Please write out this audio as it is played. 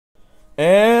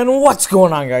And what's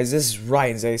going on, guys? This is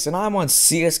Ryan Zace, and I'm on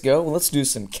CSGO. Let's do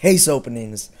some case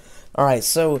openings. Alright,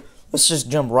 so let's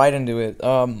just jump right into it.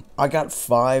 I got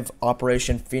 5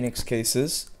 Operation Phoenix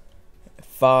cases,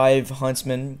 5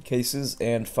 Huntsman cases,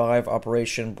 and 5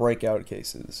 Operation Breakout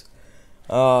cases.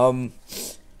 Before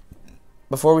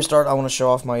we start, I want to show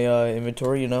off my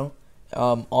inventory,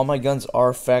 all my guns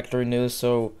are factory new,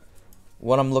 so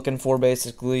what I'm looking for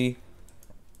basically,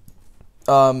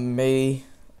 like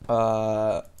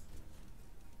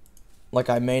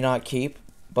I may not keep,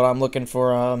 but I'm looking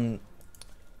for an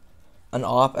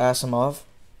Op Asimov.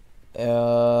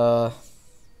 Op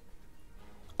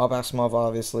Asimov,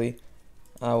 obviously.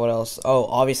 What else? Oh,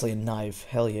 obviously a knife.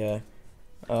 Hell yeah.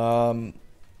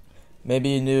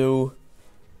 Maybe new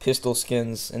pistol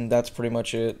skins, and that's pretty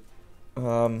much it.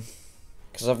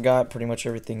 Because I've got pretty much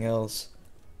everything else.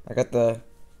 I got the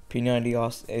P90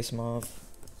 Asimov.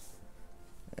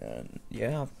 And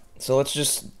yeah. So let's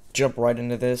just jump right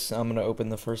into this. I'm gonna open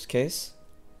the first case.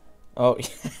 Oh,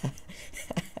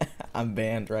 I'm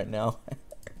banned right now.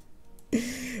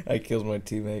 I killed my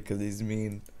teammate because he's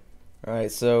mean.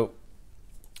 Alright, so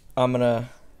I'm gonna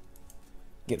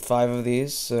get 5 of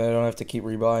these so I don't have to keep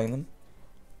rebuying them.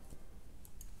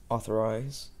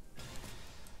 Authorize.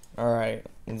 Alright,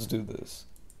 let's do this.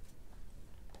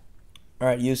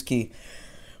 Alright, use key.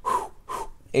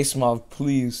 Asimov,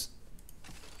 please.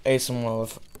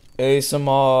 Asimov.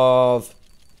 Asimov.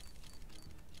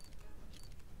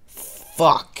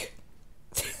 Fuck.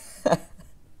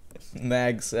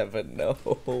 Mag 7.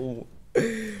 No.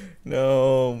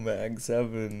 No, Mag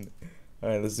 7.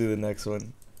 Alright, let's do the next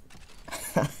one.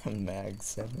 Mag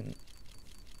 7.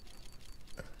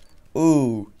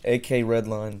 Ooh, AK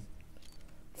Redline.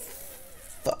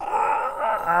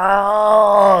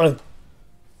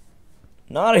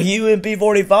 Not a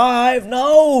UMP45.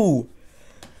 No.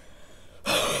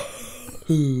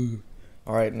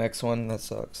 Alright, next one. That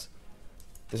sucks.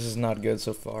 This is not good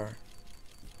so far.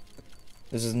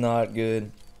 This is not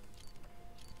good.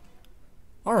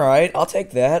 Alright, I'll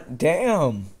take that.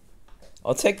 Damn.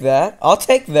 I'll take that. I'll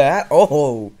take that.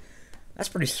 Oh. That's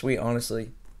pretty sweet,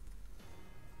 honestly.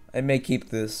 I may keep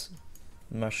this.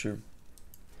 I'm not sure.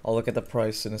 I'll look at the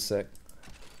price in a sec.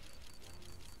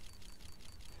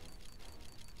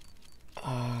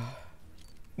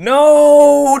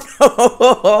 No!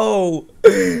 No!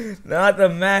 Not the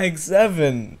Mag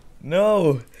 7.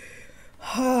 No.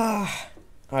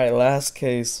 Alright, last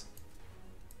case.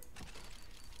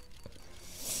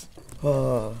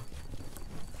 No!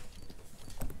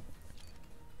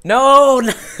 Not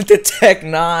the Tech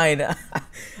 9.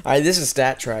 Alright, this is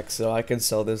Stat Track, so I can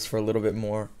sell this for a little bit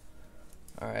more.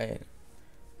 Alright.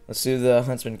 Let's do the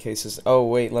Huntsman cases. Oh,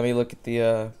 wait, let me look at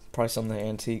the price on the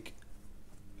antique.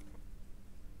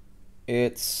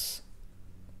 It's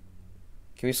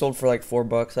can be sold for like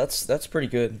 $4. That's pretty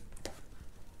good.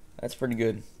 That's pretty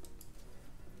good.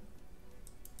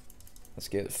 Let's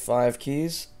get 5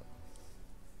 keys.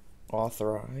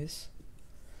 Authorize.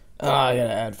 Ah, I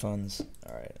gotta add funds.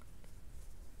 Alright.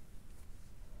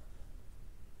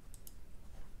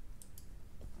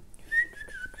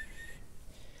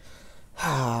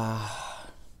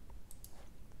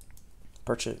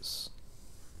 Purchase.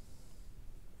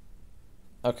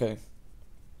 Okay.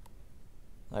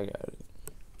 I got it.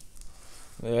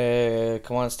 Yeah,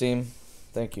 come on, Steam.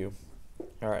 Thank you.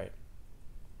 Alright.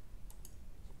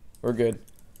 We're good.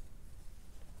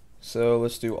 So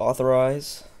let's do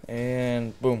authorize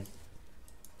and boom.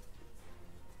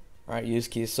 Alright, use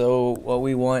key. So what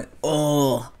we want,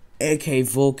 oh, AK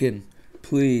Vulcan,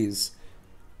 please.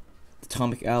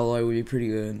 Atomic Alloy would be pretty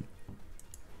good.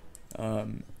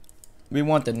 We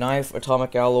want the knife,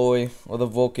 Atomic Alloy, or the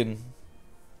Vulcan.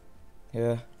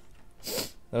 Yeah.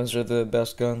 Those are the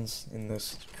best guns in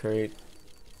this crate.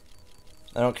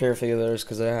 I don't care for the others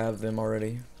because I have them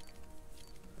already.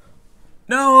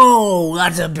 No!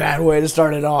 That's a bad way to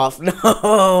start it off. No!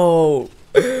 Oh,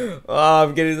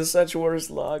 I'm getting such worse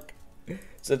luck.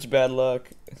 Such bad luck.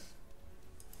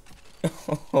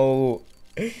 Oh.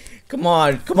 Come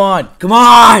on, come on, come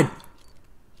on!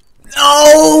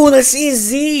 No! The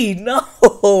CZ!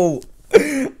 No!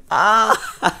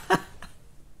 Ah!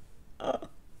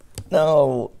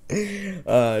 No.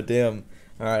 Damn.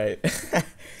 Alright.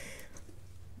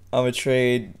 I'm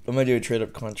gonna do a trade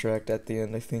up contract at the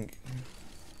end, I think.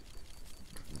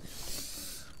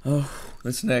 Oh,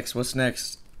 what's next? What's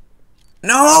next?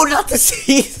 No, not the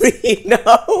CZ!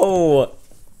 No!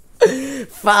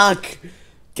 Fuck!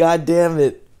 God damn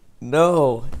it.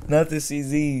 No, not the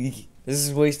CZ. This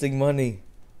is wasting money.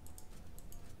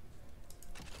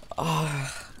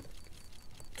 Ah.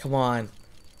 Come on.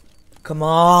 Come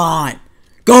on!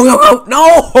 Go, go, go!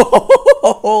 No!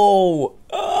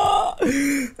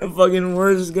 The fucking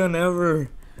worst gun ever.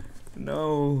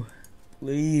 No.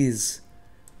 Please.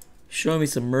 Show me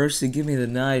some mercy. Give me the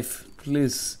knife.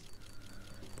 Please.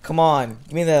 Come on.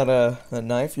 Give me that the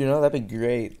knife, you know? That'd be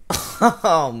great.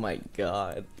 Oh my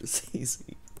god. It's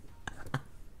easy.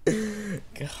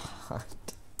 God.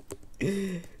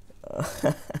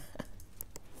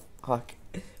 Fuck.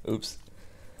 Oops.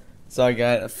 So I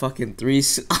got a fucking 3.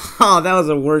 Oh, that was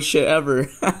the worst shit ever.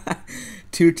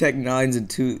 2 Tech 9s and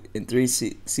 3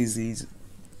 CZs.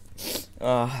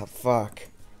 Ah, fuck.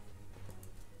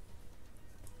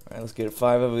 Alright, let's get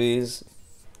 5 of these.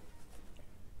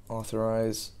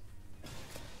 Authorize.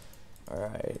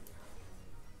 Alright.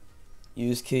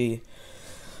 Use key.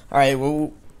 Alright,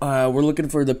 well, we're looking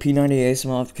for the P90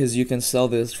 Asimov because you can sell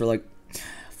this for like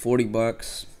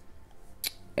 $40.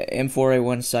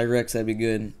 M4A1 Cyrex, that'd be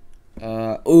good.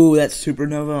 Ooh, that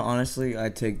Supernova, honestly,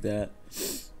 I'd take that.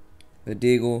 The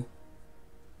Deagle.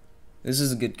 This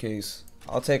is a good case.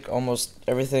 I'll take almost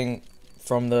everything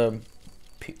from the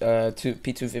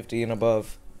P250 and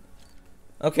above.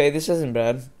 Okay, this isn't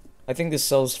bad. I think this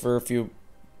sells for a few...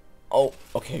 Oh,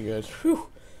 okay, good. Whew.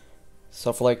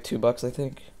 Sell for like $2, I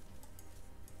think.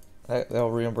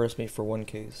 That'll reimburse me for 1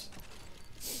 case.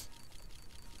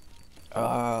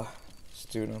 Let's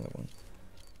do another one.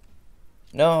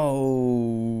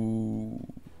 No!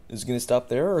 Is it gonna stop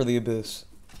there or the abyss?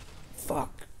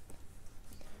 Fuck.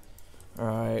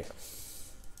 Alright.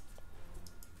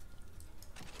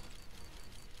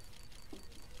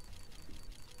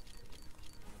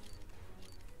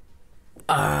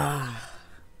 Alright,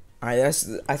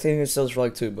 I think it sells for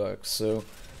like $2, so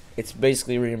it's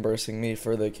basically reimbursing me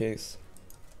for the case.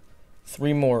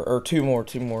 3 more, or 2 more,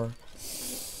 2 more.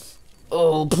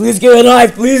 Oh, please give a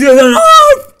knife! Please give a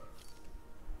knife!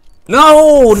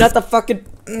 No! Not the fucking...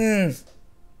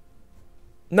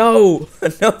 No!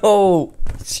 No!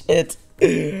 Shit.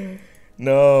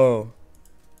 No.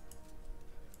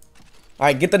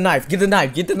 Alright, get the knife, get the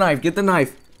knife, get the knife, get the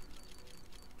knife.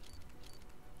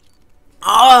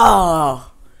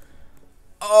 Ah!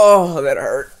 Oh, that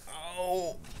hurt.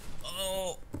 Oh.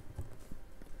 Oh.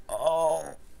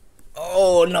 Oh.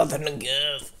 Oh, nothing to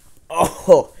give.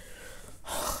 Oh.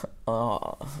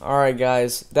 Alright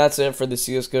guys, that's it for the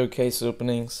CSGO case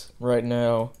openings right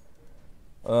now.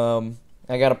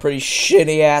 I got a pretty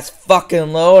shitty ass fucking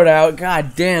loadout.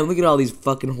 God damn, look at all these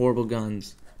fucking horrible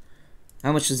guns.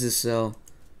 How much does this sell?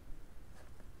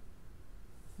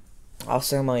 I'll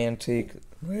sell my antique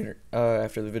later,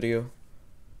 after the video.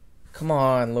 Come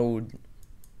on, load.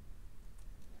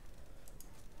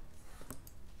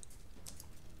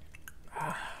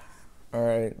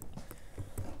 Alright.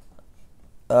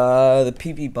 The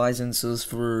PP Bison sells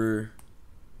for...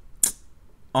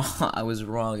 Oh, I was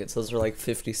wrong. It sells for like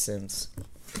 50 cents.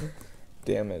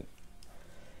 Damn it.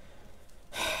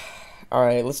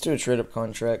 Alright, let's do a trade-up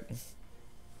contract.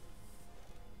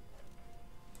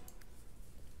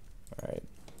 Alright.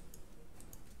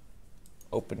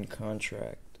 Open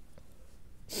contract.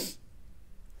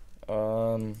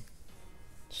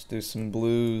 Let's do some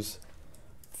blues.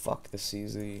 Fuck the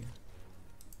CZ.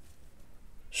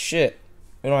 Shit.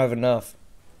 We don't have enough.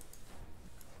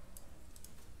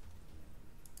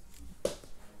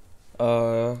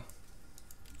 Oh.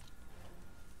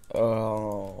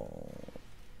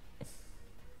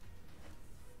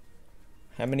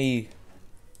 How many?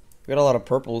 We got a lot of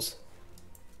purples.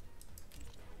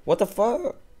 What the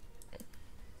fuck?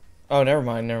 Oh, never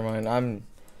mind, never mind. I'm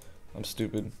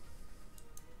stupid.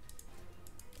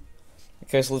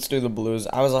 Okay, so let's do the blues.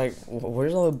 I was like,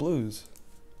 where's all the blues?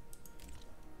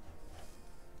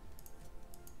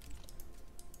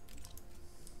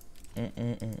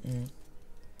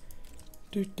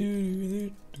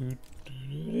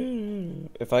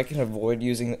 If I can avoid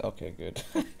using... Okay, good.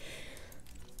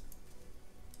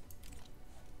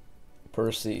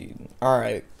 Proceed.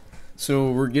 Alright.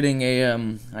 So we're getting a,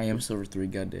 I am silver 3,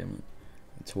 goddammit.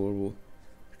 It's horrible.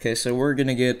 Okay, so we're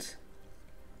gonna get,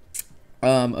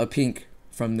 a pink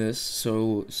from this.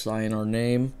 So sign our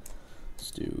name.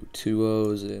 Let's do 2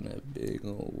 O's and a big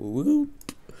ol' whoop.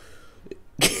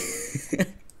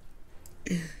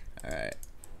 Alright.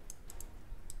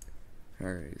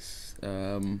 Alright.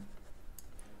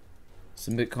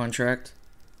 Submit contract.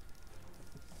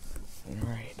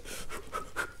 Alright.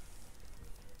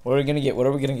 What are we gonna get? What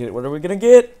are we gonna get? What are we gonna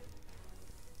get?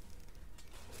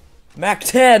 Mac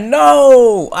 10,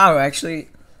 no! Oh, actually,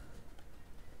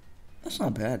 that's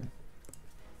not bad.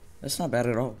 That's not bad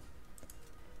at all.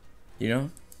 You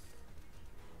know?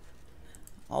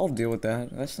 I'll deal with that.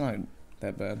 That's not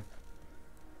that bad.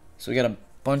 So we got a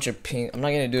bunch of pink. I'm not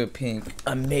gonna do a pink.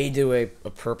 I may do a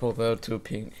purple though to a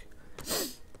pink.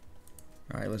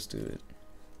 Alright, let's do it.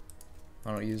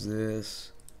 I don't use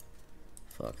this.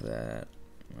 Fuck that.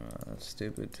 That's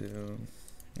stupid too.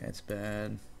 That's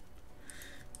bad.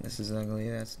 This is ugly.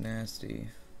 That's nasty.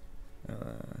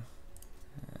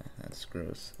 That's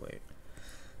gross. Wait.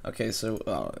 Okay, so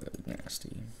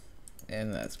nasty,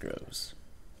 and that's gross.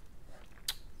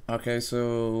 Okay,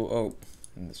 so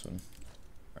and this one.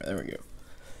 All right, there we go.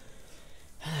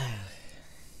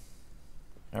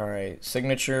 All right,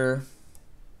 signature.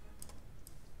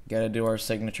 Gotta do our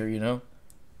signature, you know.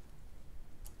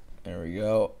 There we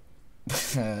go.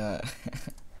 I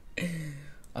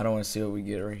don't want to see what we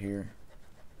get right here.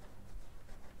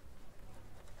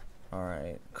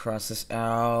 Alright, cross this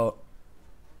out.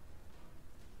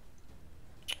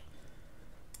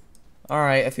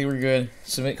 Alright, I think we're good.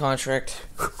 Submit contract.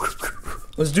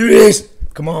 Let's do this!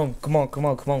 Come on, come on, come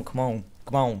on, come on, come on,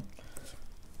 come on.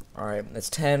 Alright, that's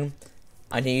 10.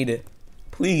 I need,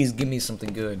 please give me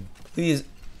something good. Please.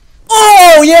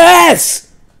 Oh,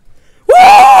 yes! Woo!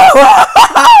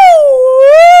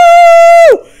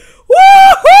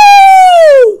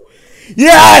 Woo!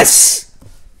 Yes!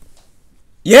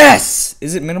 Yes!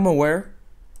 Is it minimal wear?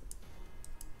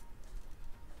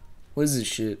 What is this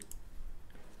shit?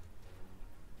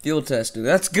 Field tester.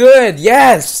 That's good.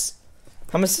 Yes.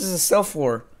 How much does it sell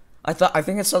for? I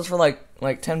think it sells for like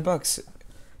 $10.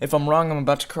 If I'm wrong, I'm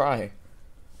about to cry.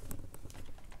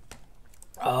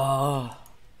 I'll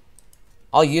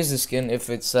use this skin if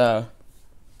it's if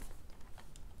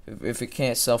it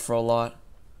can't sell for a lot.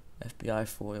 FBI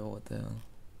foil. What the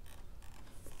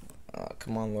hell?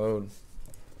 Come on, load.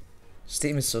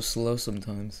 Steam is so slow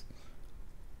sometimes.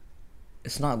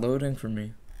 It's not loading for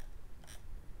me.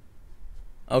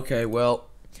 Okay, well,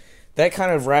 that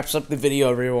kind of wraps up the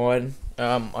video, everyone.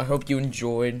 I hope you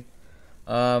enjoyed.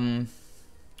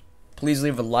 Please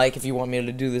leave a like if you want me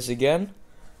to do this again.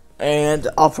 And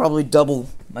I'll probably double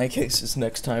my cases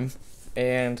next time.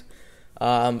 And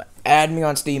add me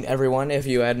on Steam, everyone. If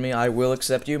you add me, I will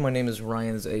accept you. My name is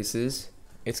Ryan's Aces.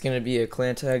 It's going to be a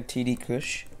clan tag TD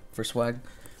Kush for swag.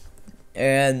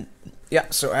 And yeah,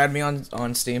 so add me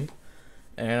on Steam,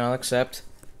 and I'll accept.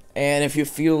 And if you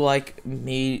feel like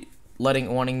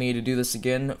wanting me to do this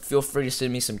again, feel free to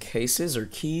send me some cases or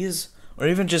keys, or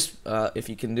even just if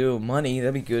you can do money,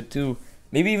 that'd be good too.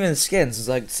 Maybe even skins. It's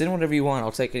like, send whatever you want.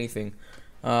 I'll take anything.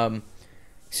 So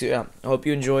yeah, I hope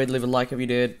you enjoyed. Leave a like if you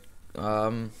did.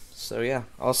 So yeah,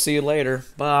 I'll see you later.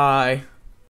 Bye.